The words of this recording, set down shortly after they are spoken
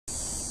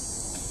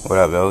What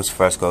up, yo? It's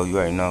Fresco. You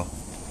already know.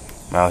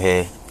 I'm out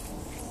here,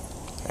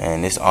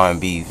 and this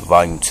R&B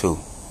Volume 2.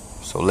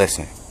 So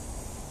listen.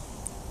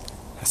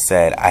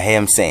 I hear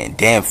him saying,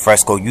 damn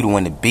Fresco, you the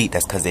one to beat.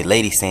 That's cause the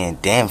lady saying,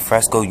 damn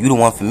Fresco, you the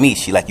one for me.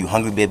 She like, you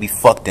hungry, baby,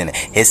 fucked in it.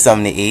 Here's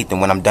something to eat, then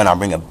when I'm done, I'll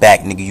bring it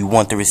back. Nigga, you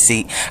want the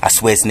receipt? I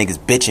swear this niggas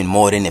bitching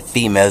more than the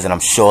females, and I'm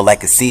sure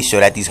like a seashore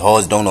that these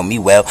hoes don't know me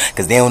well,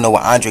 cause they don't know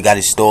what Andre got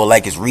his store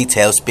like his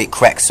retail. Spit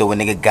crack so a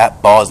nigga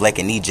got balls like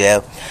an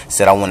e-jail.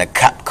 Said I wanna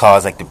cop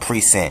cars like the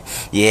precinct.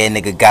 Yeah,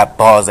 nigga got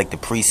balls like the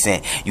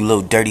precinct. You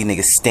little dirty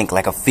niggas stink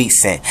like a feet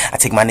scent. I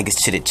take my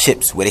niggas to the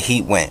chips where the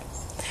heat went.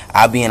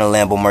 I be in a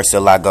Lambo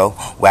Murcielago,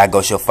 where I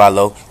go she'll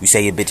follow. You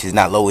say your bitch is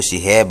not low, is she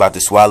hair about to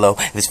swallow?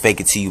 If it's fake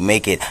it till you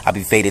make it, I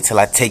be faded till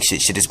I take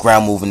shit. Shit is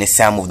ground moving, this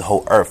sound move the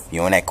whole earth.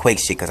 You on that quake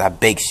shit, cause I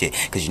bake shit.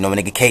 Cause you know a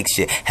nigga cake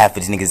shit. Half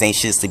of these niggas ain't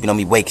shit, sleeping on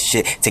me wake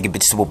shit. Take a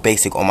bitch simple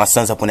basic, all my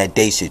sons up on that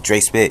day shit.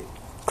 Dre spit.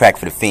 Crack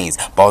for the fiends.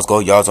 Balls go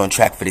yards on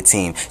track for the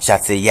team.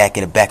 Shots to the yak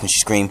in the back when she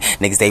scream.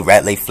 Niggas they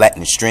rat lay flat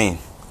in the stream.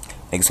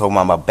 Niggas hold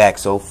my back,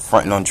 so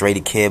frontin' on Dre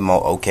the Kid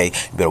mode. Okay,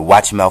 you better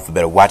watch your mouth, you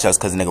better watch us,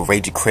 cause a nigga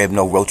raid your crib,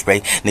 no roach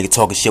spray. Nigga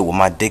talking shit with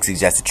my dick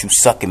suggests that you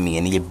sucking me.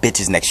 And your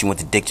bitches next, you want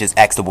the dick just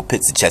ask double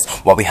pizza chest.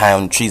 While we high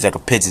on the trees like a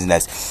pigeon's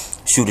nest.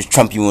 Shooters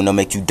trump you and they'll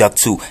make you duck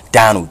too.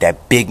 Donald,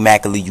 that Big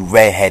Mac will leave you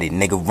redheaded.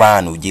 Nigga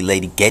Ronald, your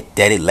lady get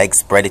deaded, legs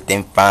spread it,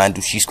 then fine.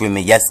 Do she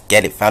screaming, yes,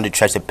 get it. Found a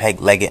treasure peg,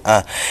 leg it,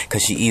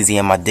 cause she easy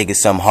and my dick is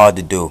something hard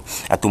to do.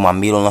 I threw my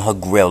meat on her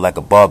grill like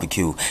a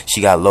barbecue. She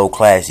got low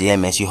class, yeah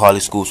man, she hardly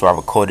school, so I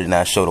recorded and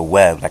I showed the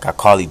web like I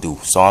Carly do.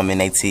 So I'm in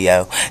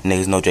ATL,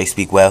 niggas know Drake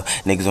speak well.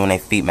 Niggas on their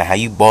feet, man, how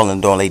you ballin',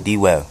 don't lay D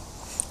well?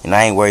 And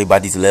I ain't worried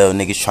about these little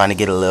niggas trying to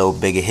get a little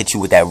bigger. Hit you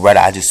with that rudder,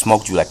 I just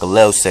smoked you like a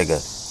little cigar.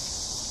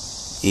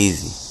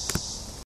 Easy.